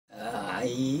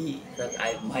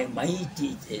my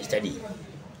study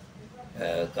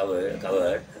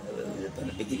covered from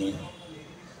the beginning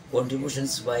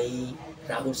contributions by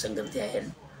Rahul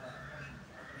Sankartyayan,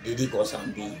 D.D.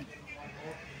 Kosambi,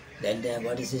 then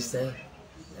what is this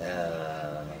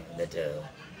that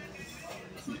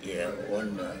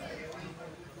one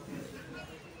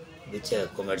which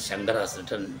Comrade Shankar has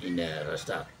written in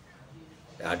Rashtra,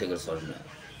 the articles on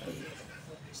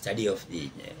study of the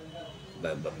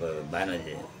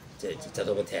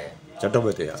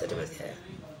Chattopadhyaya,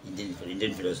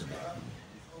 Indian philosophy.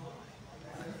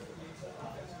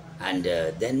 And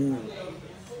then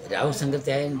Rahul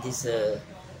Sankartyayan, this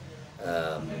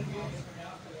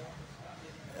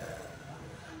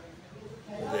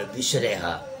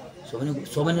Vishwareha,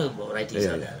 so many writings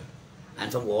are there.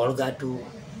 And from Volga to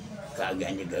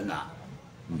Ganga.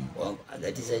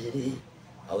 That is actually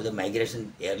how the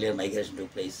migration, earlier migration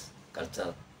took place,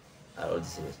 culture, all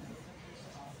this.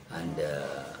 And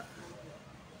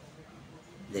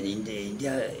then in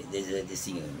India, there's this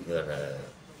thing, your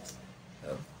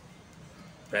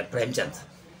Premchand.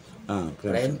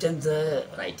 Premchand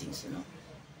writings,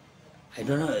 I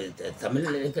don't know,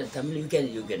 Tamil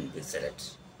you can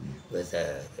select with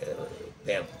the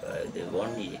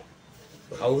one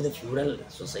how the feudal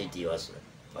society was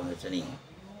functioning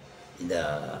in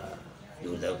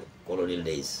during the colonial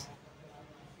days.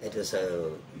 That was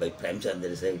by Premchand.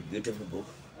 There is a beautiful book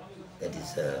that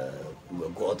is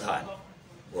Godhan.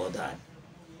 Godhan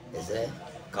is a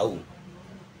cow.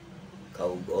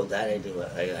 Godhan.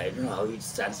 I don't know how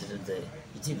it's translated.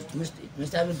 It must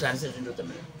have been translated into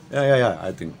Tamil. Yeah.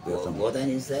 I think. Godhan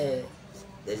is there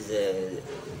is a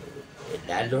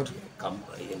landlord.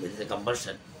 There is a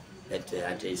compulsion that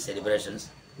at his celebrations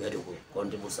you have to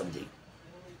contribute something.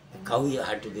 The cow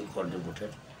had to be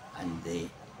contributed, and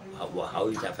how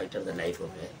it affected the life of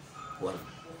a poor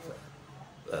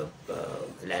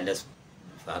landless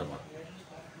farmer.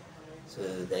 So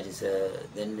that is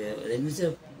then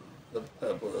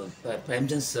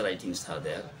Premchand's writings are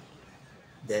there.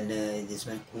 Then this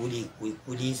man Kuli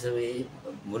is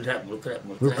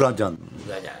Mulkrajan.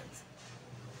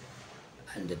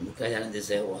 And Mulkrajan is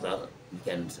a author you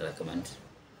can recommend.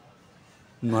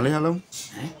 Malayalam?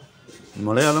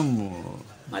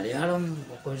 Malayalam,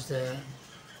 of course,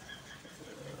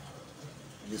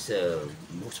 this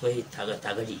books by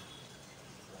Tagadi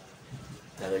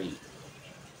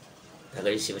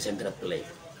Sivasankara Pillai,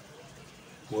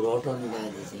 who wrote on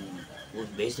this thing, who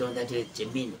based on that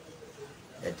Chembin,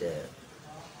 that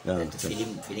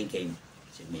film came,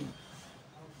 Chembin.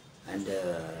 And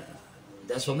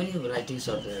there are so many writings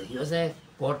of he was a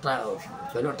fellow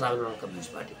traveler of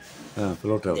Communist Party.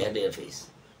 Fellow traveler. Their face.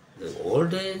 The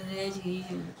old age, he,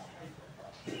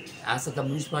 as the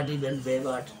Communist Party went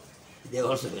backward, they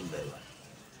also went backward.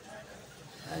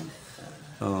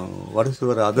 And what is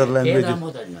your other language?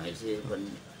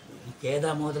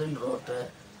 K.N.Ramachandran wrote,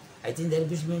 I think there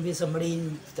may be somebody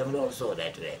in Tamil also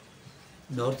that way.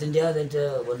 North India, that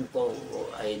one,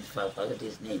 I forgot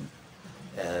his name.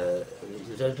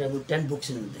 He wrote about 10 books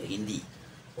in Hindi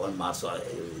on Marxist,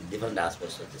 different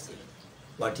aspects of the thing.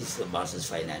 What is Marxist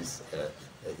finance?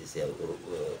 This the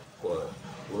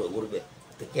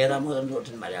K.N.Ramachandran wrote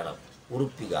in Malayalam,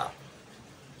 Urupiga.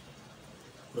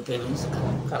 Rupee means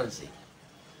currency.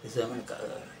 This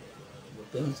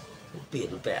means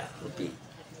rupee.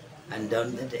 And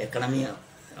down that economy,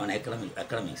 on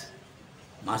economics,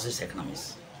 Marxist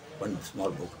economics, one small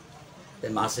book.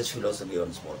 Then Marxist philosophy,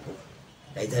 one small book.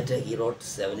 Like that, he wrote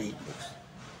 7-8 books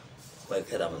by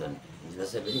K.N.Ramachandran. It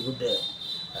was a very good,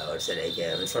 like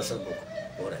a refresher book.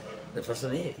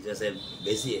 Refresher, it was a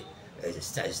basic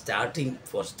starting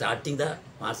the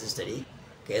Marxist study.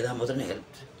 K.N.Ramachandran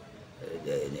helped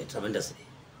tremendously.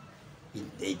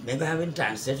 It may have been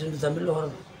translated into Tamil, or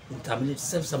in Tamil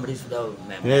itself somebody should have.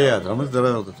 Tamil, there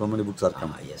are so many books are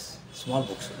coming. Yes, small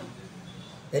books.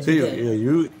 See,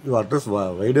 you address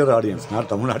wider audience, not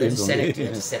Tamil audience only.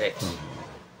 Select.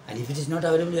 And if it is not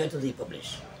available, you have to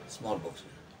republish small books.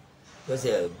 Because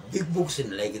big books,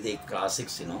 like the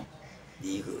classics,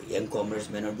 the young comrades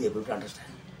may not be able to understand.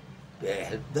 To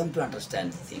help them to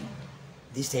understand the thing,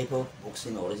 this type of books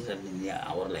in origin in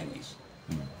our language.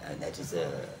 That is,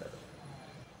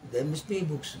 there must be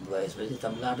books, especially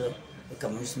Tamil Nadu, the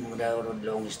communist movement have a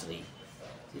long history.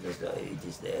 It is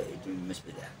there, it must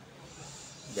be there.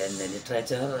 Then the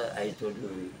literature, I told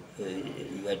you,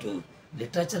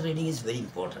 literature reading is very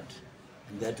important.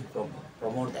 And we have to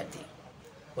promote that thing.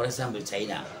 For example,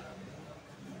 China.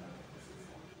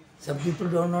 Some people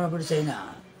don't know about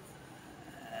China.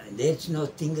 They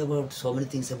think about so many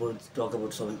things talk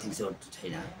about so many things about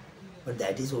China. But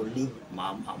that is only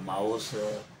Mao's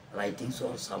writings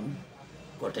or some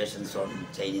quotations on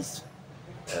Chinese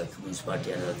Communist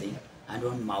Party and other thing, and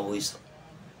on Maoism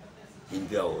in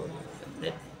pure.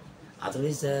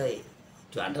 Otherwise,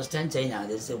 to understand China,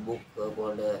 there is a book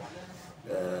called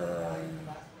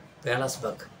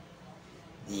Pelasbach,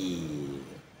 the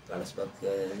Pelasbach,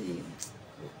 the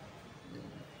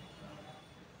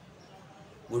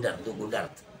Good Earth, the Good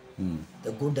Earth,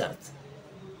 the Good Earth.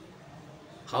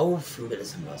 How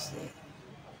feudalism was there,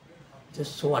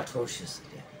 just so atrocious,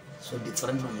 so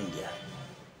different from India,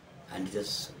 and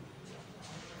just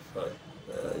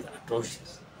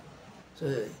atrocious. So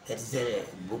that is a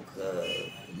book,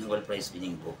 Nobel Prize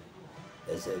winning book.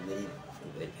 That's a very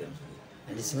famous book.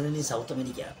 And similarly, South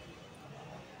America,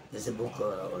 there's a book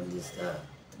on this,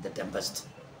 the Tempest.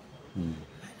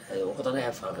 What I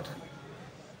have forgotten.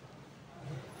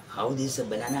 How these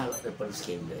banana republics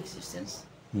came into existence,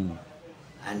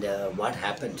 and what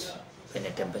happened when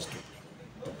a tempest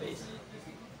took place.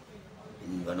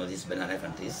 In one of these banana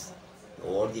countries,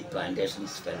 all the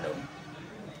plantations fell down.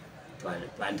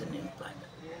 Plantations,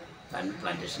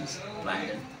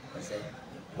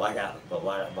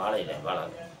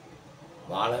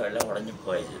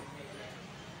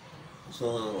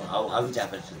 so how it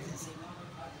happened to this?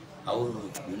 How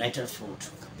United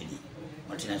Fruit Company,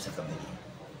 multinational company,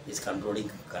 is controlling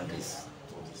countries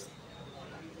through this.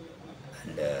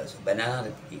 And so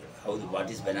Banana Republic, what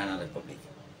is Banana Republic?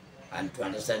 And to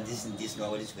understand this in this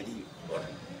novel is very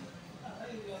important.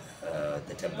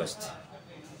 The Tempest.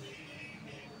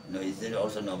 Is there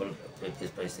also Nobel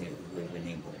Prize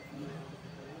winning book?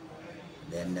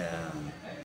 Then